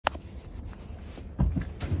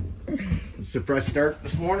Suppress start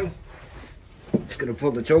this morning. Just gonna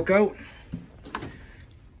pull the choke out.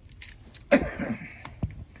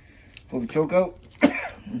 Pull the choke out.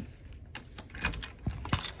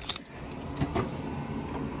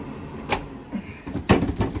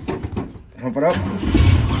 Pump it up.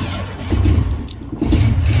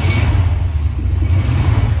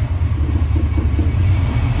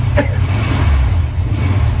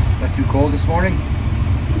 Not too cold this morning.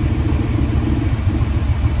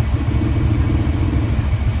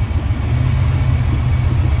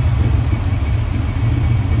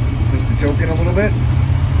 Choke in a little bit.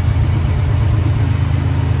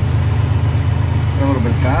 A little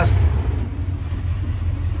bit fast.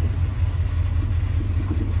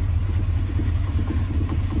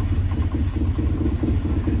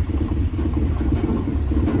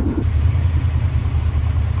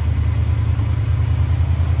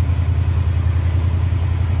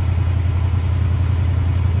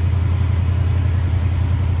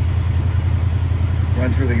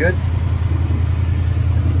 Run through the goods.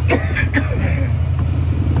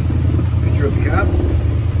 Picture of the cab,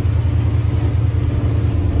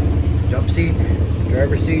 jump seat,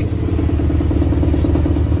 driver's seat,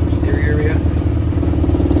 steering area.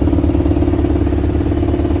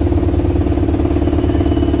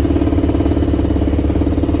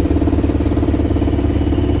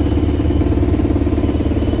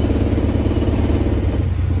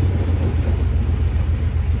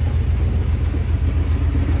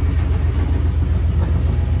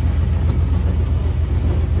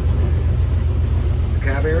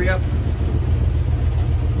 Area.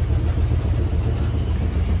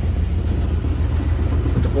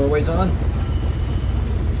 Put the four-ways on.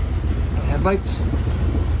 Headlights.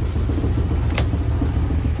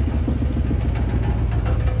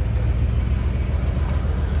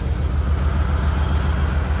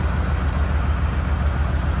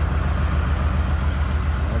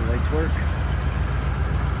 All the lights work.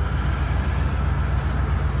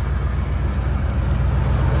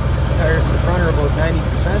 Tires in the front are about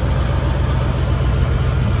 90%.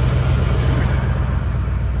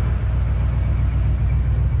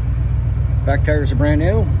 Back tires are brand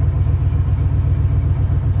new.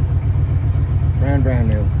 Brand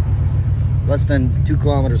new. Less than 2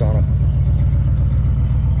 kilometers on them.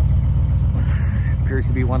 Appears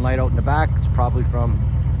to be one light out in the back. It's probably from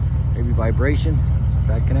maybe vibration,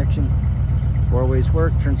 bad connection. Four-ways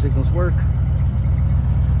work, turn signals work.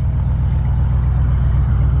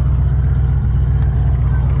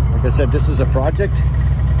 Like I said, this is a project.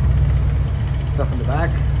 Stuff in the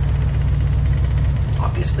back.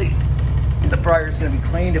 Obviously, the Prior is going to be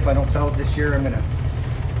cleaned. If I don't sell it this year, I'm going to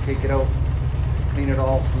take it out, clean it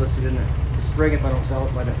all, list it in the spring if I don't sell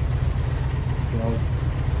it by the,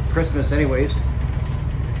 Christmas anyways.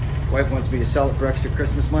 Wife wants me to sell it for extra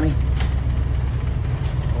Christmas money.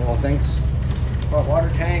 Oh, thanks. Hot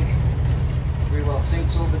water tank. 3-well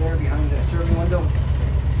sinks over there behind the serving window.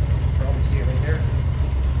 Probably see it right there.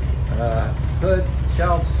 Hood,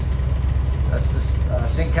 shelves, that's the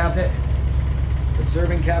sink cabinet, the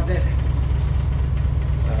serving cabinet,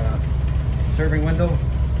 serving window.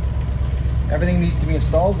 Everything needs to be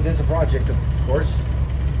installed. It is a project, of course.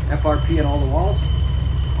 FRP on all the walls,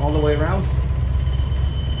 all the way around.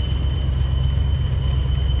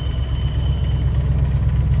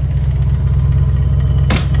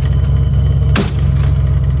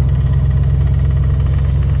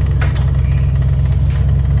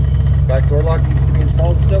 Back door lock needs to be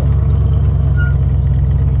installed still.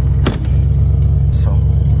 So,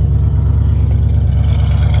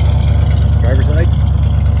 driver's side,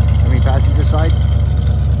 passenger side.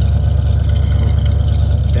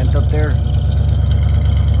 Dent up there.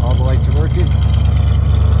 All the lights are working.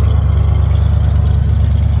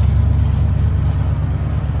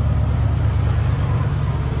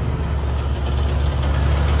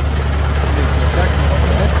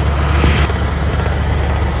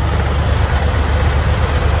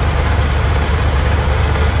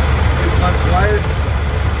 Wires,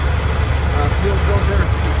 fuel filter,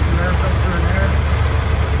 air filter in there.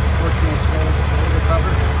 14-inch shoulder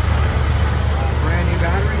cover. Brand new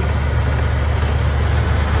battery.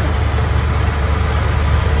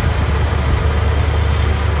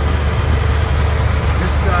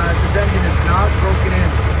 This engine is not broken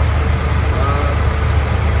in.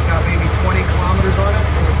 It's got maybe 20 kilometers on it.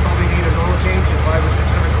 It would probably need an oil change at 500 or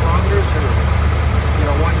 600 kilometers,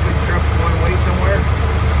 or one good trip one way somewhere.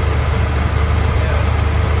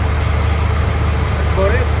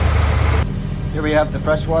 About it. Here we have the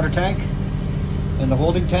freshwater tank and the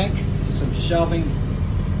holding tank. Some shelving.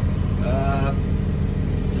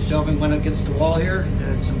 The shelving went against the wall here.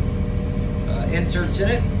 There's some inserts in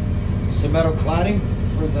it. Some metal cladding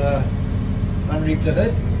for the underneath the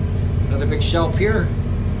hood. Another big shelf here.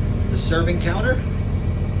 The serving counter.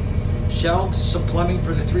 Shelves, some plumbing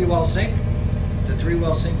for the 3-well sink. The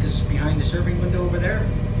 3-well sink is behind the serving window over there.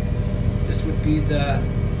 This would be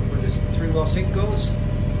where this 3-well sink goes.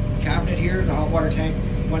 Cabinet here, the hot water tank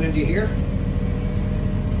went into here.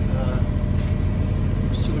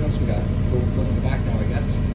 Let's see what else we got. Go to the back now, I guess.